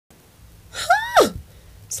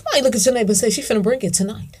Somebody look at your neighbor and say she finna bring it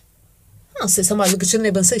tonight. I said somebody look at your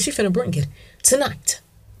neighbor and say she finna bring it tonight.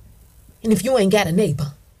 And if you ain't got a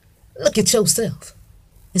neighbor, look at yourself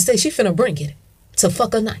and say she finna bring it to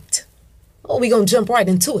fuck a night. Oh, we gonna jump right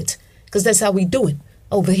into it because that's how we do it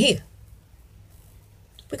over here.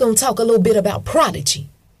 We're gonna talk a little bit about Prodigy.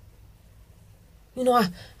 You know,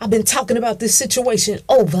 I've been talking about this situation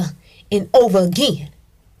over and over again.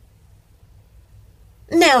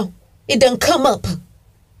 Now, it done come up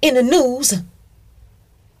in the news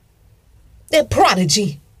that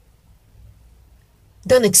Prodigy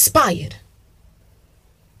done expired.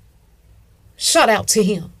 Shout out to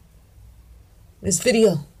him. This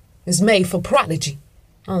video is made for Prodigy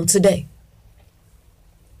on today.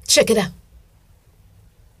 Check it out.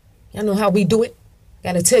 Y'all know how we do it.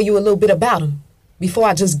 Gotta tell you a little bit about him before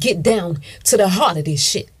I just get down to the heart of this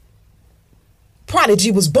shit.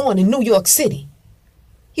 Prodigy was born in New York City.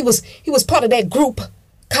 He was part of that group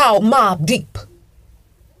called Mobb Deep.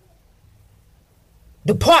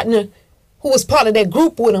 The partner who was part of that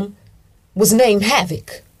group with him was named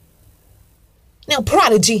Havoc. Now,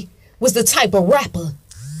 Prodigy was the type of rapper,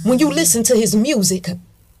 when you listen to his music,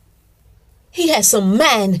 he had some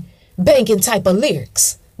man-banging type of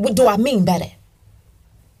lyrics. What do I mean by that?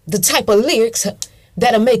 The type of lyrics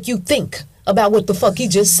that'll make you think about what the fuck he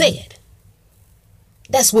just said.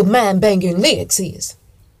 That's what man-banging lyrics is.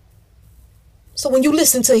 So when you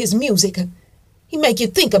listen to his music, he make you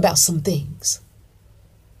think about some things.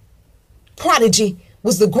 Prodigy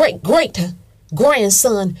was the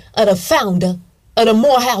great-grandson of the founder of the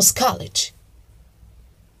Morehouse College.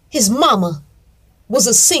 His mama was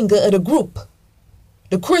a singer of the group.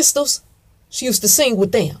 The Crystals, she used to sing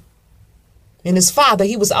with them. And his father,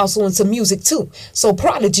 he was also into music too. So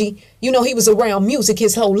Prodigy, you know, he was around music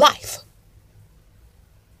his whole life.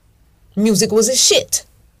 Music was his shit.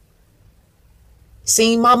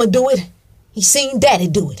 Seen mama do it. He seen daddy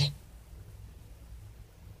do it.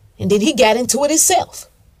 And then he got into it himself.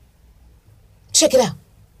 Check it out.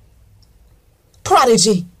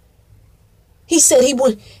 Prodigy, he said he'd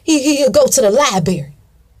go to the library.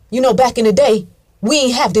 You know, back in the day, we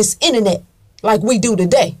ain't have this internet like we do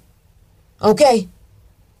today. Okay?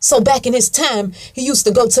 So back in his time, he used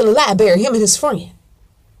to go to the library, him and his friend.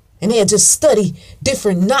 And they'd just study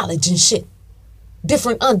different knowledge and shit.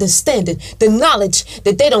 Different understanding. The knowledge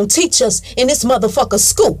that they don't teach us in this motherfucker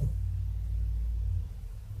school.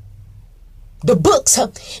 The books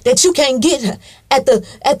that you can't get at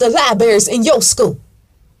the libraries in your school.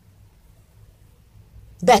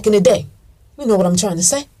 Back in the day. You know what I'm trying to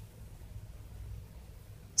say?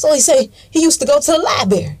 So he say he used to go to the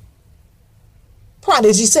library.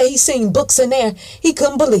 Prodigy say he seen books in there he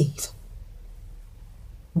couldn't believe.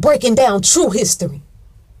 Breaking down true history.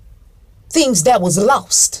 Things that was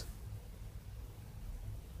lost.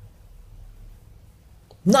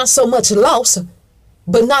 Not so much lost,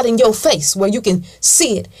 but not in your face where you can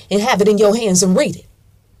see it and have it in your hands and read it.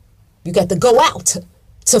 You got to go out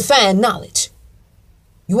to find knowledge.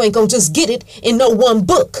 You ain't gonna just get it in no one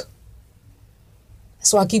book.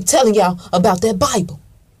 That's why I keep telling y'all about that Bible.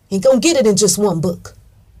 You ain't gonna get it in just one book.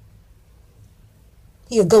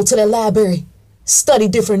 He'll go to that library, study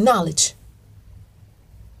different knowledge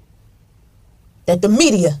that the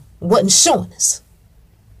media wasn't showing us.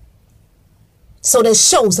 So that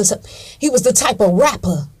shows us he was the type of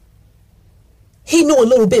rapper. He knew a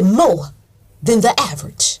little bit more than the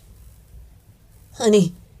average.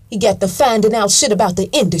 Honey, he got to finding out shit about the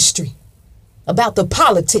industry, about the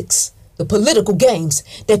politics, the political games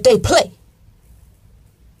that they play.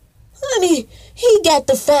 Honey, he got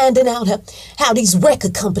to finding out how these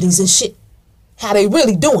record companies and shit, how they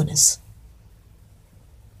really doing us.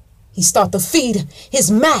 He start to feed his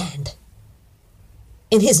mind.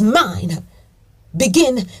 And his mind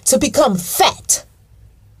begin to become fat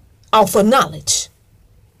off of knowledge.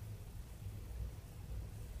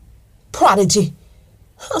 Prodigy.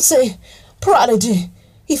 I say, Prodigy,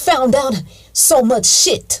 he found out so much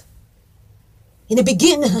shit. And it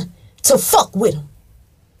began to fuck with him.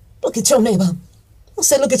 Look at your neighbor. I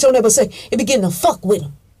said, look at your neighbor, say, it began to fuck with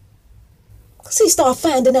him. Because he started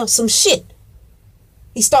finding out some shit.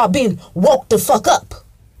 He started being woke the fuck up.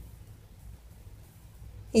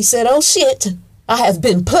 He said, oh shit, I have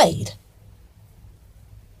been played.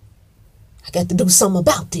 I got to do something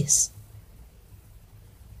about this.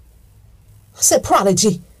 I said,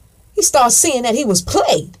 Prodigy, he started seeing that he was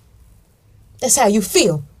played. That's how you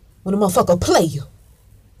feel when a motherfucker play you.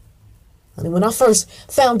 Honey, when I first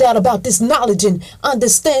found out about this knowledge and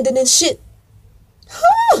understanding and shit,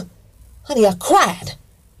 honey, I cried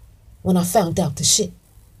when I found out the shit.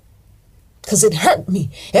 'Cause it hurt me.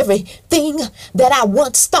 Everything that I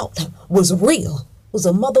once thought was real was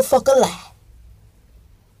a motherfucker lie.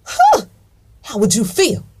 Huh. How would you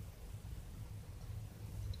feel?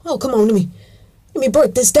 Oh, come on, let me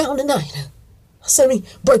break this down tonight. I said, let me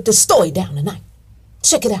break the story down tonight.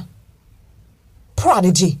 Check it out.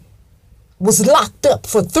 Prodigy was locked up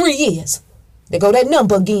for 3 years. There go that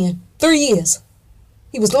number again. 3 years.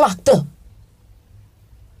 He was locked up.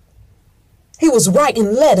 He was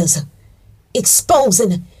writing letters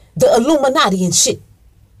exposing the Illuminati and shit.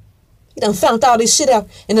 He done found all this shit out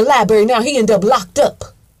in the library. Now he ended up locked up.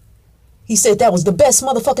 He said that was the best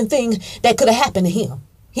motherfucking thing that could have happened to him.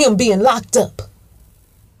 Him being locked up.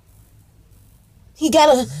 He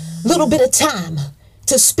got a little bit of time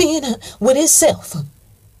to spend with himself.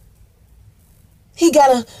 He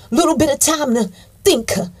got a little bit of time to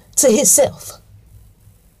think to himself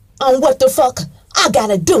on what the fuck I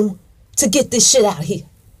gotta do to get this shit out of here.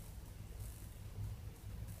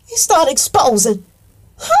 He started exposing,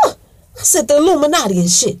 I said the Illuminati and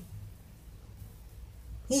shit.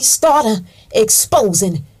 He started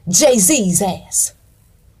exposing Jay-Z's ass.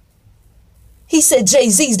 He said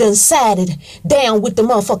Jay-Z's done sided down with the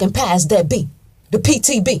motherfucking powers that be, the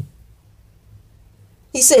PTB.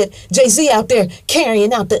 He said Jay-Z out there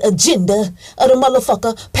carrying out the agenda of the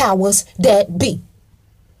motherfucker powers that be.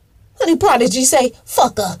 Honey Prodigy say,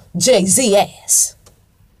 fuck a Jay-Z ass.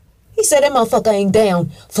 He said that motherfucker ain't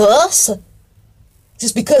down for us.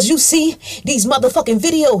 Just because you see these motherfucking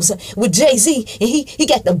videos with Jay-Z and he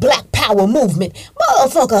got the Black Power movement,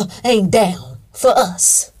 motherfucker ain't down for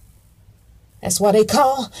us. That's why they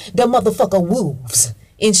call the motherfucker wolves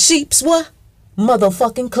in sheep's what?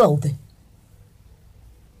 Motherfucking clothing.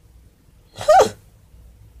 Huh.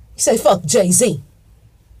 You say fuck Jay-Z. You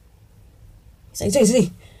say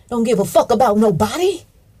Jay-Z don't give a fuck about nobody.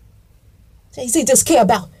 Jay-Z just care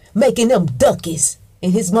about making them duckies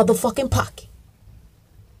in his motherfucking pocket.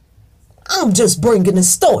 I'm just bringing the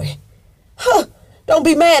story. Huh. Don't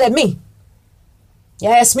be mad at me. You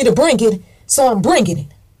asked me to bring it, so I'm bringing it.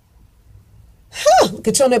 Huh. Look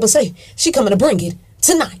at your neighbor say, she coming to bring it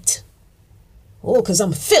tonight. Oh, 'cause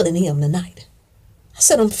I'm feeling him tonight. I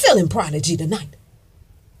said I'm feeling Prodigy tonight.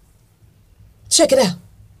 Check it out.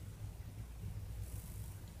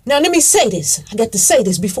 Now let me say this. I got to say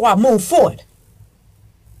this before I move forward.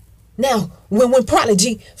 Now, when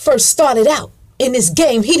Prodigy first started out in this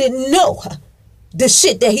game, he didn't know the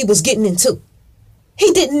shit that he was getting into.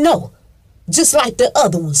 He didn't know. Just like the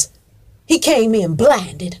other ones. He came in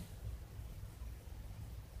blinded.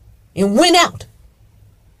 And went out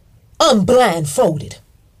unblindfolded.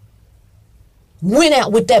 Went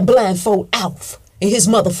out with that blindfold off in his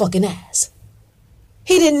motherfucking eyes.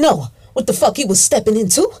 He didn't know what the fuck he was stepping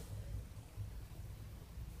into.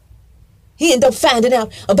 He ended up finding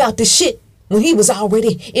out about this shit when he was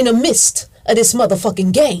already in the midst of this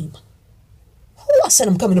motherfucking game. Oh, I said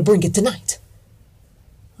I'm coming to bring it tonight.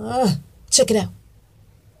 Check it out.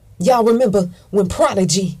 Y'all remember when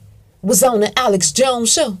Prodigy was on the Alex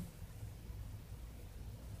Jones show?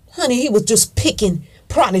 Honey, he was just picking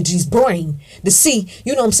Prodigy's brain to see,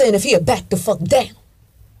 you know what I'm saying, if he'd back the fuck down.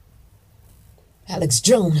 Alex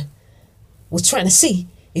Jones was trying to see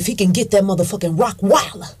if he can get that motherfucking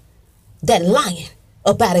Rockweiler, that lion,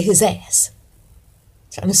 up out of his ass.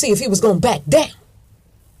 Trying to see if he was going to back down.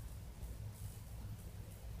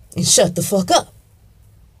 And shut the fuck up.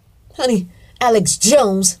 Honey, Alex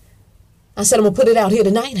Jones, I said I'm going to put it out here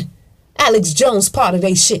tonight. Alex Jones part of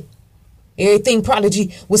that shit. Everything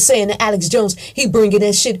Prodigy was saying to Alex Jones, he bringing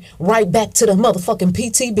that shit right back to the motherfucking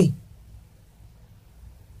PTB.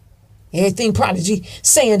 Everything Prodigy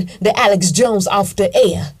saying to Alex Jones off the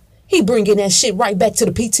air, he bringing that shit right back to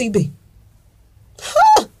the PTB.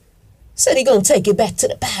 Huh! Said he gonna take it back to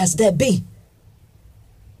the powers that be.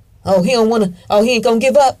 Oh, he don't wanna, oh, he ain't gonna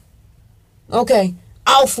give up? Okay,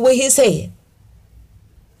 off with his head.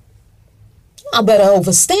 I better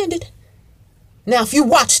overstand it. Now, if you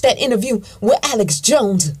watch that interview with Alex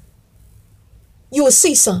Jones, you will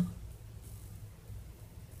see something.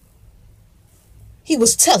 He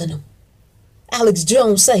was telling him, Alex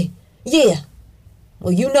Jones say, yeah,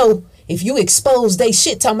 well, you know, if you expose they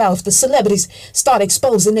shit, talking about if the celebrities start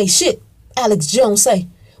exposing they shit, Alex Jones say,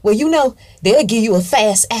 well, you know, they'll give you a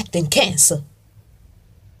fast-acting cancer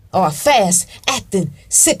or a fast-acting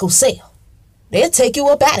sickle cell. They'll take you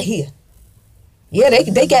up out of here. Yeah,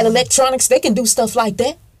 they got electronics. They can do stuff like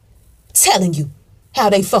that. Telling you how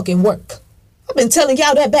they fucking work. I've been telling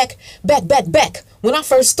y'all that back when I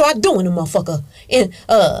first started doing the motherfucker in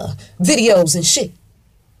videos and shit.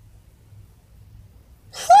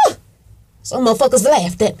 Huh. Some motherfuckers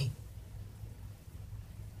laughed at me.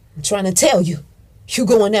 I'm trying to tell you, you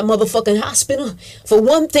go in that motherfucking hospital for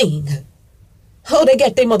one thing. Oh, they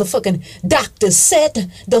got their motherfucking doctors set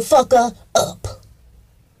the fucker up.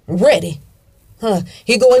 Ready.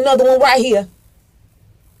 Here go another one right here.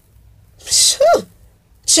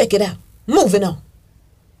 Check it out. Moving on.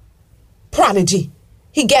 Prodigy,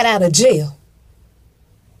 he got out of jail.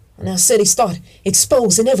 And I said he started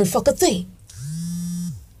exposing every fucking thing.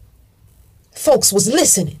 Folks was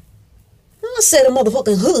listening. I said the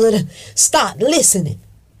motherfucking hood start listening.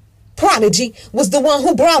 Prodigy was the one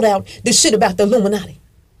who brought out the shit about the Illuminati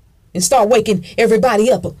and start waking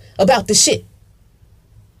everybody up about the shit.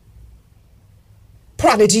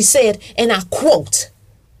 Prodigy said, and I quote,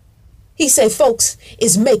 he said, folks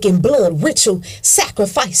is making blood ritual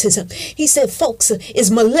sacrifices. He said, folks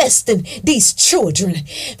is molesting these children.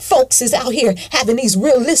 Folks is out here having these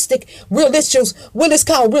ritualistic, what is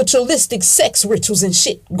called ritualistic sex rituals and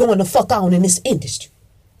shit going the fuck on in this industry.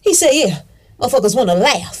 He said, yeah, motherfuckers want to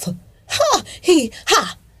laugh.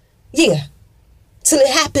 Yeah, till it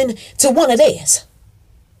happened to one of theirs.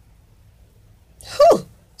 Whew.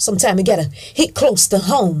 Sometimes you gotta hit close to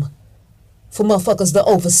home for motherfuckers to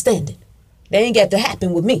overstand it. They ain't got to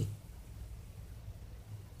happen with me.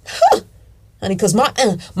 Honey, because my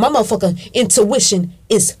motherfucking intuition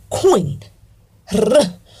is queen.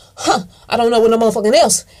 I don't know what no motherfucking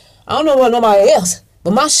else. I don't know what nobody else,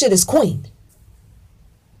 but my shit is queen.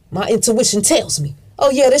 My intuition tells me, oh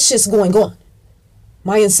yeah, this shit's going on.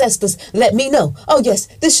 My ancestors let me know, oh yes,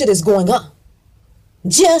 this shit is going on.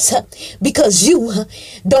 Just because you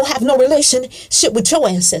don't have no relationship with your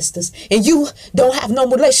ancestors and you don't have no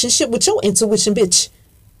relationship with your intuition, bitch,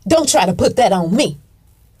 don't try to put that on me.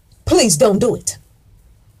 Please don't do it.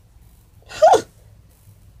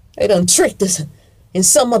 They done tricked us. And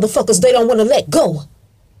some motherfuckers, they don't want to let go.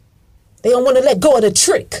 They don't want to let go of the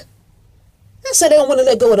trick. I said they don't want to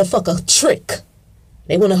let go of the fucking trick.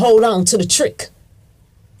 They want to hold on to the trick.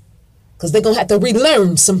 Because they're going to have to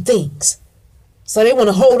relearn some things. So they want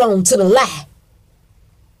to hold on to the lie.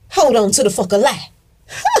 Hold on to the fucking lie.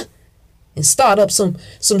 And start up some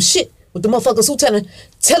shit with the motherfuckers who tell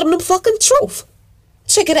them the fucking truth.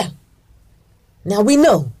 Check it out. Now we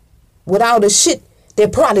know with all the shit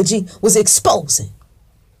that Prodigy was exposing,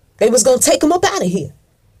 they was going to take him up out of here.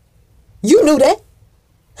 You knew that.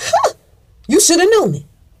 You should have known it.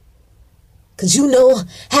 Because you know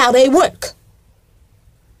how they work.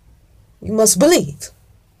 You must believe.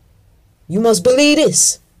 You must believe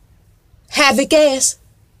this. Havoc ass,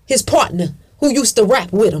 his partner, who used to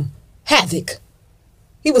rap with him, Havoc.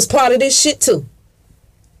 He was part of this shit too.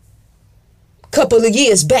 Couple of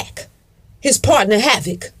years back, his partner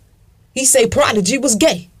Havoc, he say Prodigy was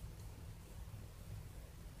gay.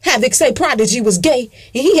 Havoc say Prodigy was gay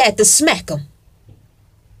and he had to smack him.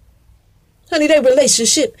 Honey, their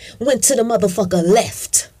relationship went to the motherfucker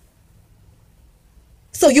left.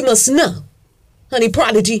 So you must know, honey,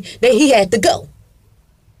 Prodigy, that he had to go.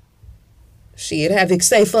 Shit, Havoc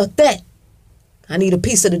say, fuck that. I need a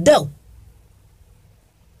piece of the dough.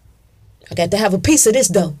 I got to have a piece of this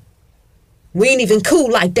dough. We ain't even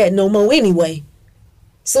cool like that no more anyway.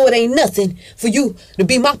 So it ain't nothing for you to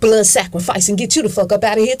be my blood sacrifice and get you the fuck up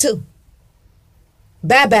out of here too.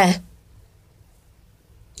 Bye-bye.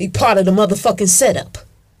 He part of the motherfucking setup.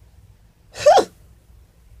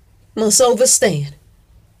 Must overstand.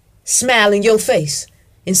 Smile in your face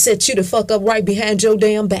and set you the fuck up right behind your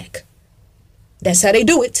damn back. That's how they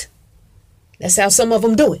do it. That's how some of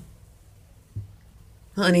them do it.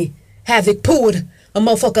 Honey, Havoc pulled a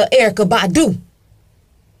motherfucker Erica Badu.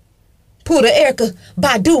 Pulled a Erica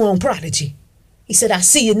Badu on Prodigy. He said, I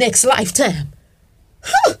see you next lifetime.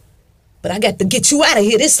 But I got to get you out of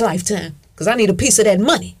here this lifetime because I need a piece of that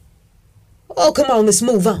money. Oh, come on, let's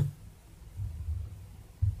move on.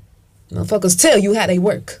 Motherfuckers tell you how they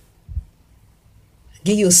work.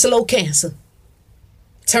 Give you a slow cancer.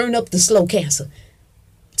 Turn up the slow cancer.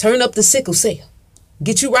 Turn up the sickle cell.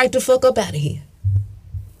 Get you right the fuck up out of here.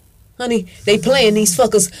 Honey, they playing these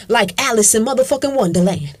fuckers like Alice in motherfucking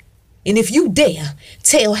Wonderland. And if you dare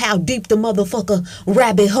tell how deep the motherfucker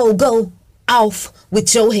rabbit hole go, off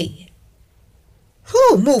with your head.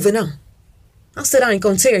 Whew, moving on. I said I ain't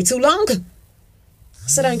gonna tarry too long. I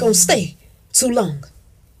said I ain't gonna stay too long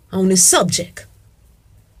on this subject.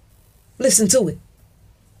 Listen to it.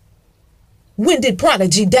 When did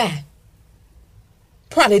Prodigy die?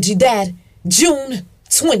 Prodigy died June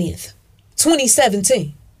 20th,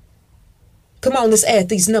 2017. Come on, let's add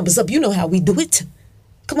these numbers up. You know how we do it.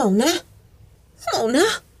 Come on now. Come on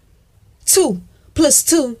now. 2 plus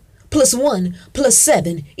 2 plus 1 plus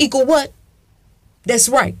 7 equal what? That's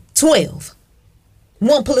right, 12.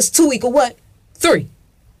 1 plus 2 equal what? 3.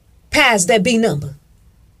 Pass that B number.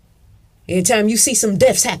 Every time you see some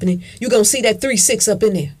deaths happening, you're going to see that 3-6 up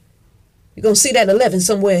in there. You're going to see that 11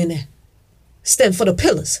 somewhere in there. Stand for the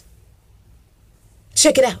pillars.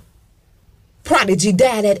 Check it out. Prodigy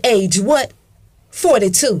died at age what?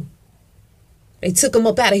 42. They took him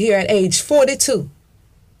up out of here at age 42.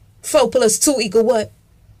 4 plus 2 equal what?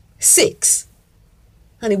 6.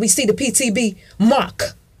 Honey, we see the PTB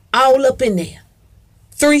mark all up in there.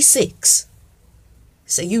 3-6.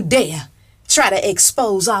 So you dare try to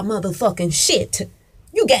expose our motherfucking shit.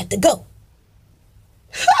 You got to go.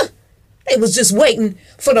 Huh. They was just waiting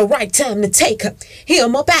for the right time to take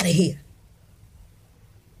him up out of here.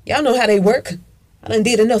 Y'all know how they work. I done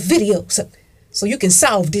did enough videos so you can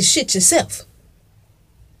solve this shit yourself.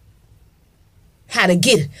 How to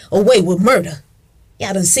get away with murder.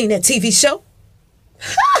 Y'all done seen that TV show?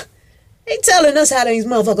 Ha! They telling us how these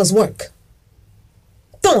motherfuckers work.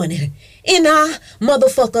 Throwing it in our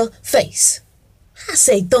motherfucker face. I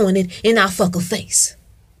say throwing it in our fucker face.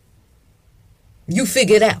 You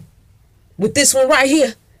figure it out. With this one right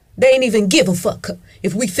here, they ain't even give a fuck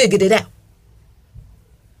if we figured it out.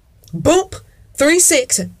 Boop,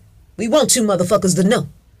 3-6. We want you motherfuckers to know.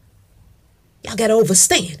 Y'all gotta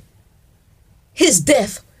understand. His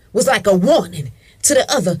death was like a warning to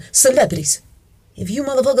the other celebrities. If you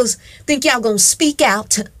motherfuckers think y'all gonna speak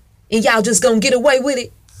out and y'all just gonna get away with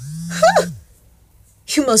it, huh,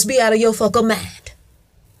 you must be out of your fucking mind.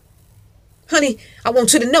 Honey, I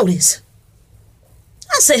want you to know this.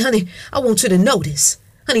 I say, honey, I want you to know this.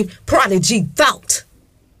 Honey, Prodigy thought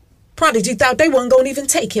they wasn't gonna even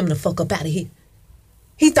take him the fuck up out of here.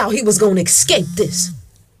 He thought he was gonna escape this.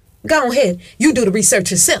 Go ahead, you do the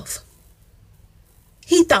research yourself.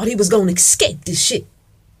 He thought he was gonna escape this shit.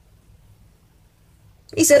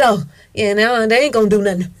 He said, oh, yeah, now they ain't gonna do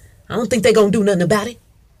nothing. I don't think they gonna do nothing about it.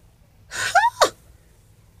 Huh.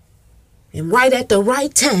 And right at the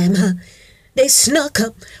right time, they snuck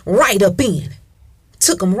up right up in.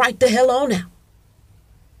 Took him right the hell on out.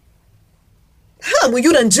 Huh, when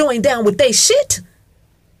you done joined down with they shit.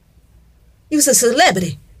 You's a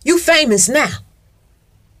celebrity. You famous now.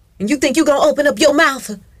 And you think you gonna open up your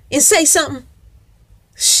mouth and say something?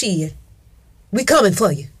 Shit. We coming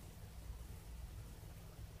for you.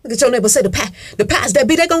 Look at your neighbor say the pies that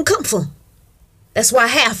be they gonna come for. That's why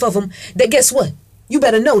half of them, they guess what? You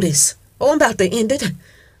better know this. Oh, I'm about to end it.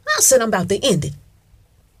 I said I'm about to end it.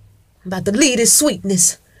 I'm about to leave this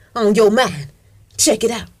sweetness on your mind. Check it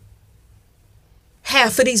out.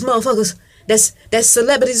 Half of these motherfuckers that's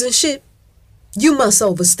celebrities and shit, you must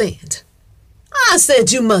overstand. I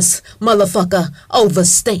said you must motherfucker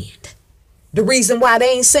overstand. The reason why they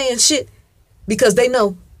ain't saying shit, because they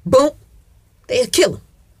know, boom, they'll kill them.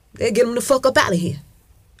 They'll get them the fuck up out of here.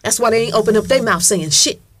 That's why they ain't open up their mouth saying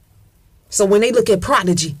shit. So when they look at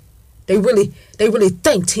Prodigy, they really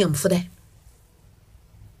thanked him for that.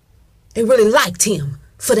 They really liked him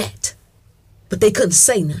for that. But they couldn't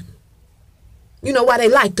say nothing. You know why they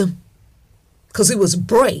liked him? Because he was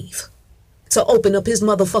brave to open up his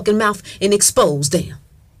motherfucking mouth and expose them.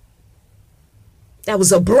 That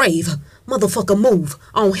was a brave motherfucker move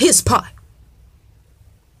on his part.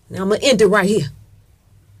 Now I'm going to end it right here.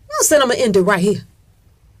 I said I'm going to end it right here.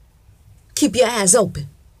 Keep your eyes open.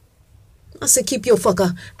 I said keep your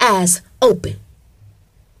fucker eyes open.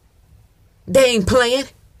 They ain't playing.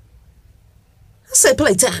 I said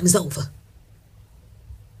playtime is over.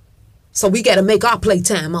 So we got to make our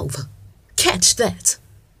playtime over. Catch that.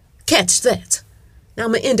 Catch that. Now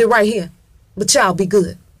I'm going to end it right here. But y'all be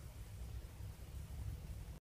good.